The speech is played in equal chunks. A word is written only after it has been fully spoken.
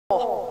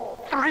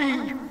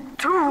3,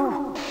 2,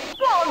 1.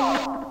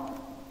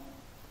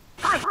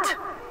 Fight!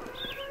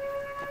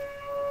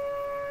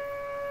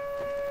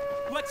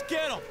 Let's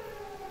get him!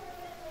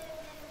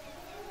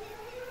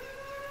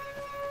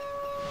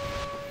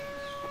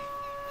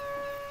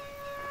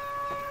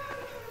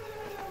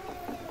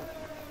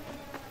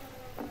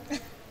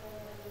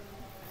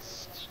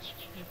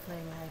 You're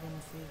playing hide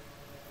and seek.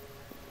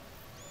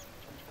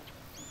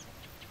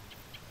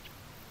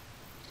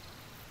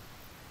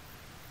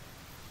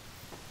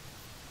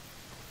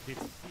 It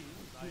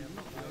seems I am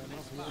not the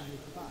only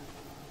spy.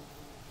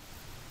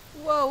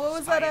 Whoa, what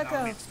was that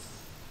echo? It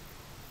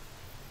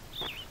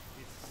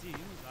seems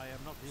I am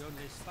not the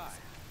only spy.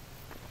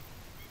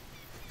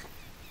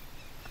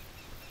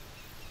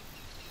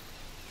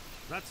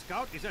 That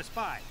scout is a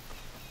spy.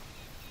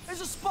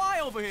 There's a spy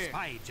over here!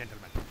 Spy,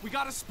 gentlemen. We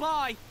got a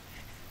spy!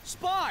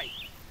 Spy!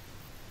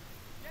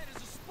 Yeah,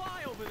 there's a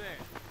spy over there!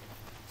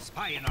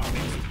 Spy in our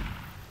midst.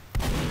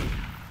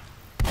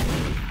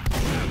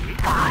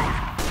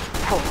 5,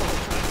 4,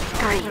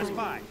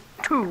 3,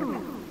 2,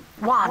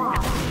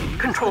 1.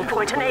 Control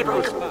point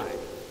enabled. Spy.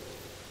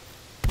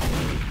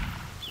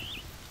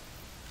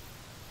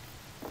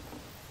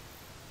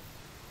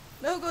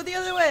 No, go the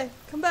other way.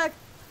 Come back.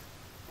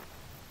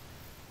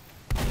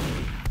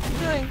 Keep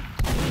going.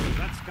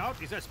 That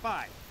scout is a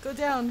spy. Go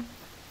down.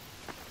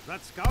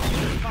 That scout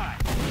is a spy.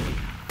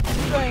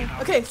 Keep going.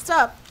 Okay,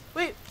 stop.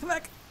 Wait, come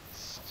back.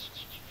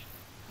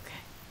 Okay.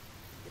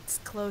 It's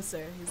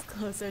closer. He's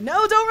closer.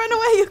 No, don't run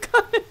away. You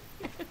got it.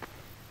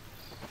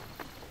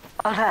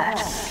 Alert.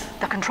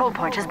 The control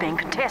point is being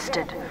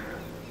contested.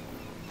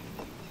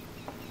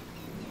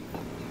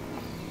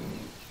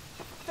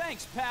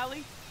 Thanks,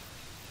 Pally!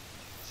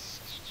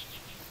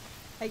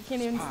 I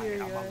can't even see where you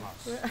Spy are. among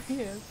us. Where are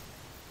you?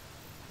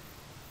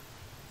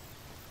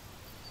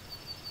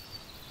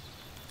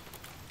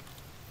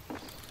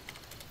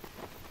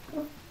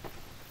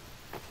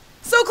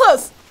 So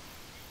close!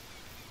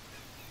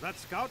 That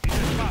scout is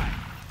a spy.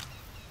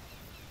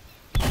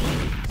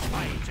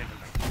 Spy,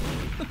 gentlemen.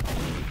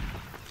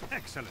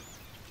 Excellent.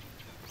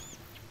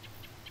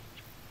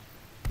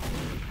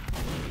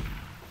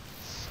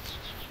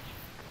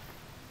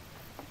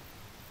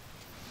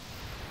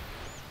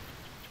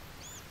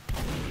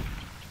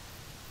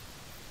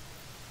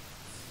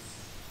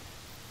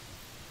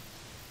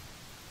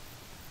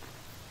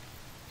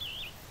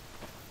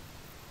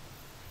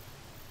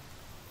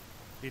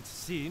 It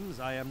seems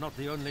I am not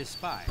the only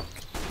spy.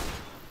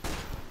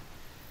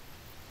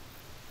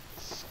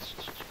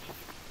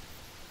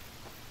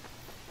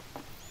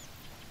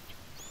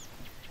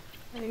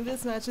 I think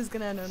this match is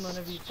gonna end when one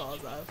of you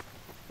falls off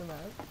the map.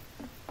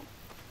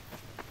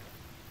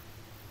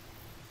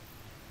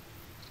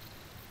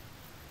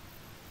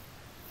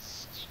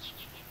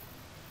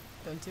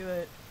 Don't do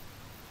it.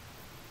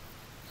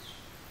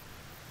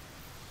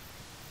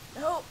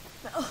 No!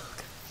 No!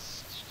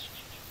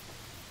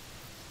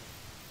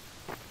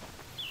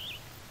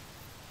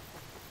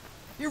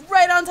 You're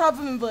right on top of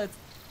him, Blitz!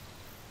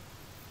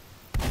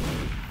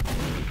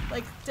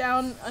 Like,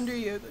 down under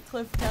you. The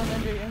cliff down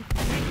under you.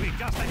 Enemy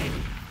just ahead.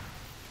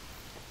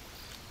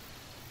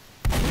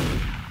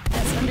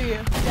 Yes, under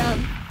you.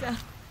 Down. Down.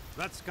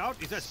 That scout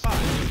is a spy.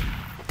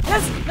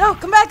 Yes! No!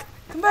 Come back!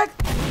 Come back!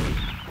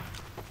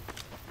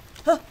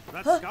 Huh,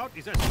 That huh. scout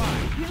is a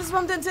spy. You just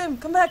bumped into him!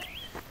 Come back!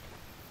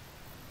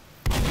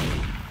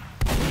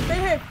 Right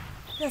here!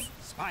 Yes,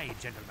 Spy,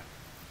 gentlemen.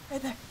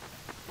 right there.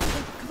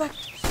 Come back!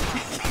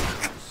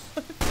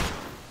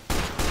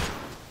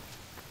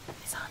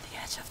 He's on the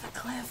edge of the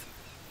cliff.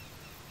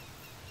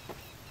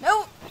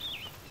 No! Oh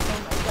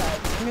my god,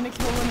 I'm gonna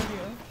kill one of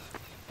you.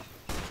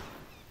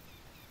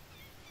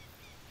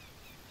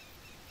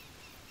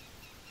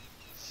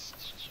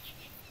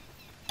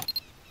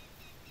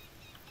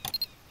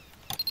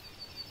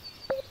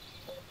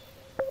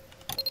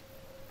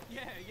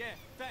 Yeah,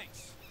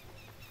 thanks.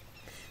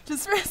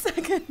 Just for a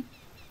second.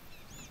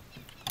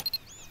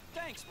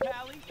 Thanks,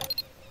 Pally!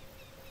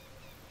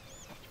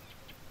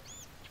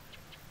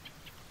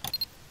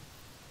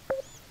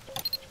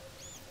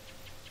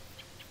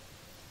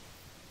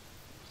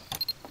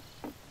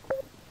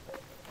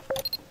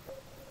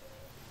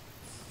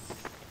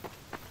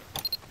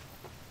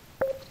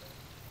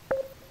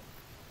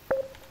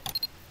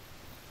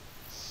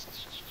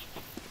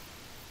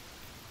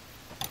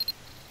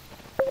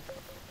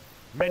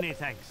 Many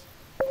thanks.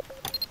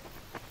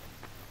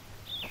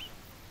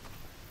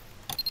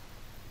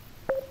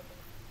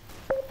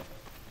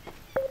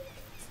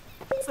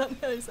 It's on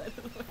the other side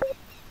of the way.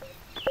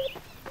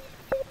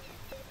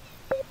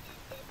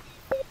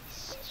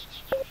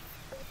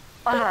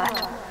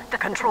 Alert. The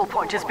control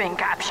point is being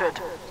captured.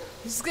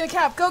 He's just gonna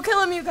cap. Go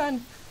kill him,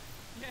 Yukon!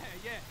 Yeah,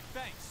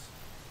 thanks.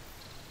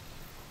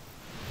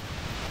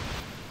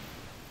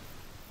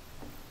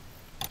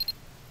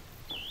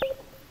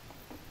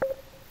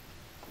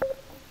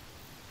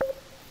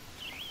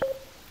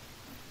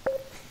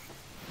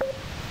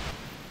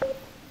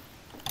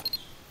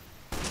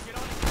 Get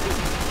on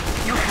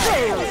it. You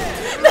failed.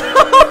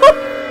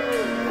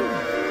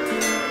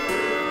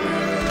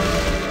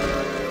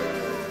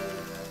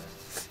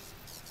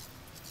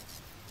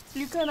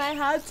 Yukon, I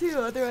had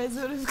to, otherwise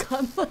it would have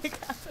gone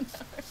like half an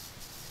hour.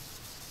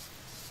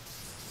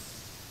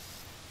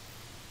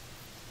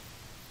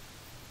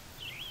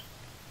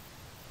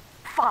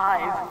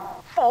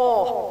 Five,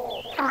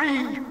 four,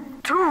 three,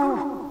 two,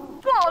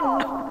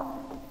 one.